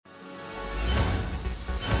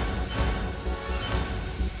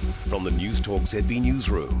From the News Talk ZB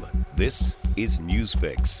Newsroom, this is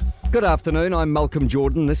Newsfix. Good afternoon, I'm Malcolm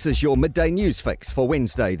Jordan. This is your Midday News Fix for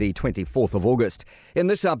Wednesday, the 24th of August. In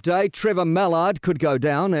this update, Trevor Mallard could go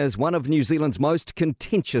down as one of New Zealand's most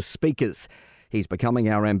contentious speakers. He's becoming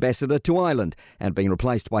our ambassador to Ireland and being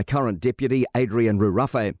replaced by current Deputy Adrian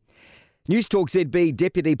Rurafe. News Talk ZB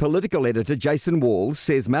Deputy Political Editor Jason Walls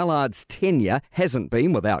says Mallard's tenure hasn't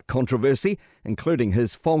been without controversy, including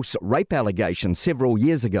his false rape allegation several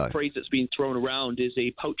years ago. The phrase that's been thrown around is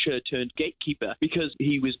a poacher turned gatekeeper because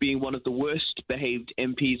he was being one of the worst behaved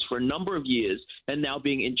MPs for a number of years and now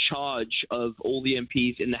being in charge of all the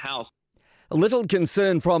MPs in the House. A little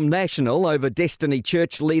concern from National over Destiny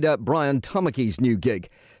Church leader Brian Tamaki's new gig.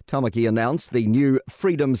 Tamaki announced the new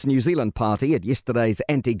Freedoms New Zealand party at yesterday's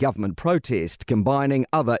anti-government protest, combining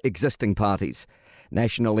other existing parties.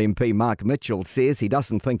 National MP Mark Mitchell says he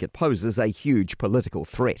doesn't think it poses a huge political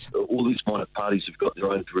threat. All these minor parties have got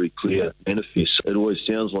their own very clear manifests. It always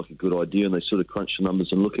sounds like a good idea and they sort of crunch the numbers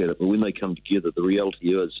and look at it, but when they come together, the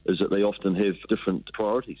reality is that they often have different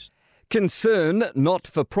priorities. Concern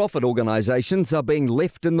not-for-profit organisations are being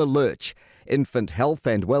left in the lurch. Infant health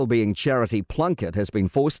and wellbeing charity Plunkett has been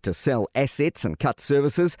forced to sell assets and cut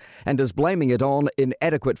services and is blaming it on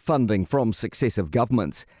inadequate funding from successive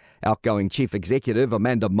governments. Outgoing Chief Executive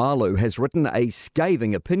Amanda Marleau has written a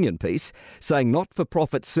scathing opinion piece saying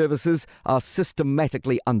not-for-profit services are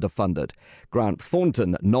systematically underfunded. Grant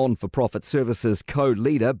Thornton, non-for-profit services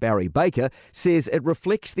co-leader Barry Baker, says it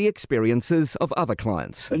reflects the experiences of other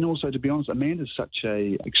clients. And also, to be honest, Amanda's such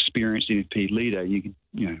a experienced NFP leader, you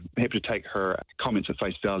have to take her comments at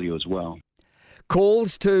face value as well.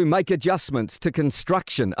 Calls to make adjustments to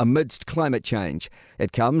construction amidst climate change.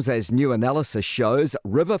 It comes as new analysis shows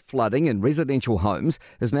river flooding in residential homes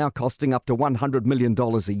is now costing up to $100 million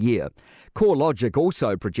a year. CoreLogic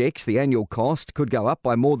also projects the annual cost could go up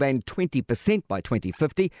by more than 20% by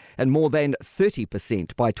 2050 and more than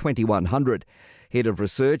 30% by 2100. Head of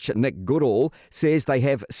Research Nick Goodall says they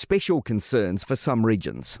have special concerns for some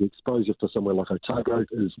regions. The exposure for somewhere like Otago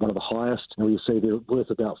is one of the highest, and we see they're worth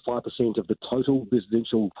about 5% of the total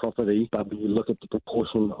residential property, but when you look at the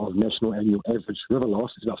proportion of national annual average river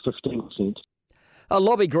loss, it's about 15%. A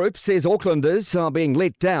lobby group says Aucklanders are being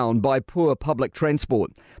let down by poor public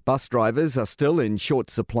transport. Bus drivers are still in short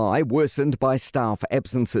supply, worsened by staff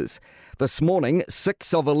absences. This morning,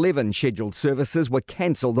 6 of 11 scheduled services were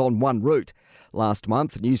cancelled on one route. Last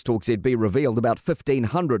month, News Talk ZB revealed about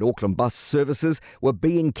 1,500 Auckland bus services were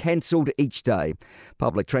being cancelled each day.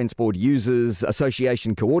 Public Transport Users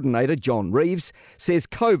Association Coordinator John Reeves says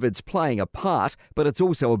COVID's playing a part, but it's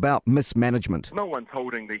also about mismanagement. No one's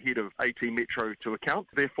holding the head of AT Metro to account,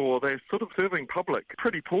 therefore they're sort of serving public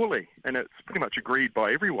pretty poorly, and it's pretty much agreed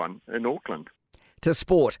by everyone in Auckland. To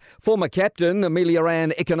sport, former captain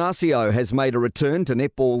Amelia-Ann Icanasio has made a return to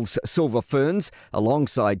netball's Silver Ferns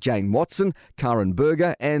alongside Jane Watson, Karen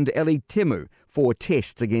Berger and Ellie Temu for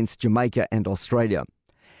tests against Jamaica and Australia.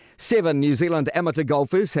 7 New Zealand amateur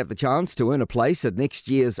golfers have the chance to earn a place at next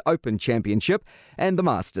year's Open Championship and the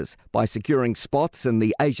Masters by securing spots in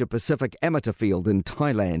the Asia-Pacific amateur field in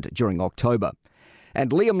Thailand during October.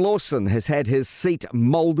 And Liam Lawson has had his seat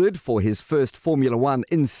moulded for his first Formula One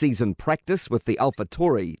in-season practice with the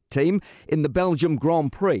AlphaTauri team in the Belgium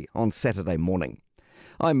Grand Prix on Saturday morning.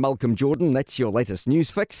 I'm Malcolm Jordan. That's your latest news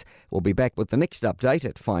fix. We'll be back with the next update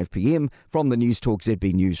at 5 p.m. from the News Talk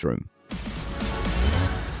ZB newsroom.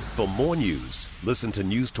 For more news, listen to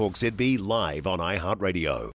News Talk ZB live on iHeartRadio.